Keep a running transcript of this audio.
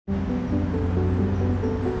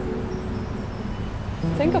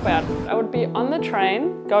Think about it. I would be on the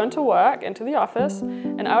train, going to work, into the office,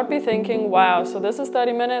 and I would be thinking, wow, so this is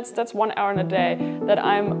 30 minutes, that's 1 hour in a day that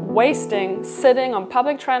I'm wasting sitting on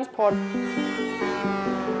public transport.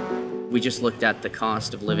 We just looked at the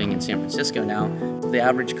cost of living in San Francisco now. The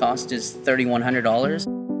average cost is $3,100.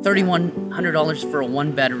 $3,100 for a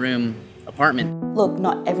 1-bedroom apartment. Look,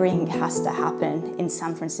 not everything has to happen in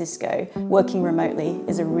San Francisco. Working remotely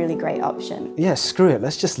is a really great option. Yeah, screw it,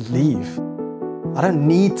 let's just leave. I don't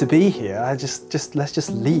need to be here, let's just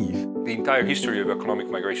leave. The entire history of economic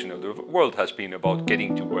migration of the world has been about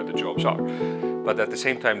getting to where the jobs are. But at the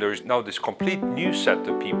same time, there is now this complete new set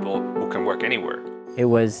of people who can work anywhere. It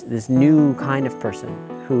was this new kind of person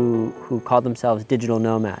who called themselves digital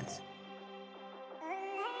nomads.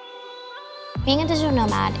 Being a digital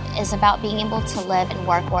nomad is about being able to live and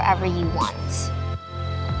work wherever you want.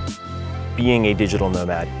 Being a digital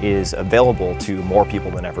nomad is available to more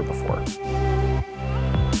people than ever before.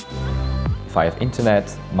 If I have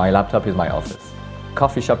internet, my laptop is my office.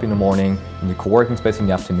 Coffee shop in the morning, and the co-working space in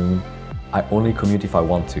the afternoon. I only commute if I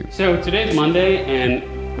want to. So today's Monday and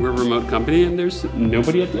we're a remote company and there's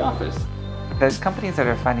nobody at the office. There's companies that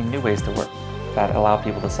are finding new ways to work that allow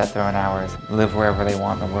people to set their own hours, live wherever they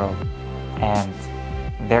want in the world, and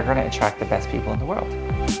they're going to attract the best people in the world.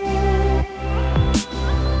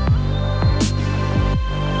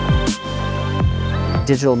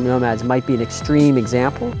 Digital nomads might be an extreme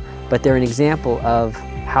example, but they're an example of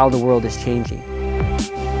how the world is changing.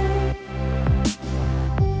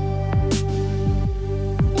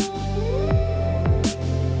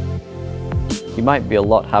 You might be a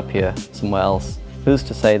lot happier somewhere else. Who's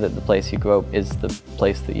to say that the place you grew up is the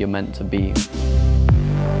place that you're meant to be?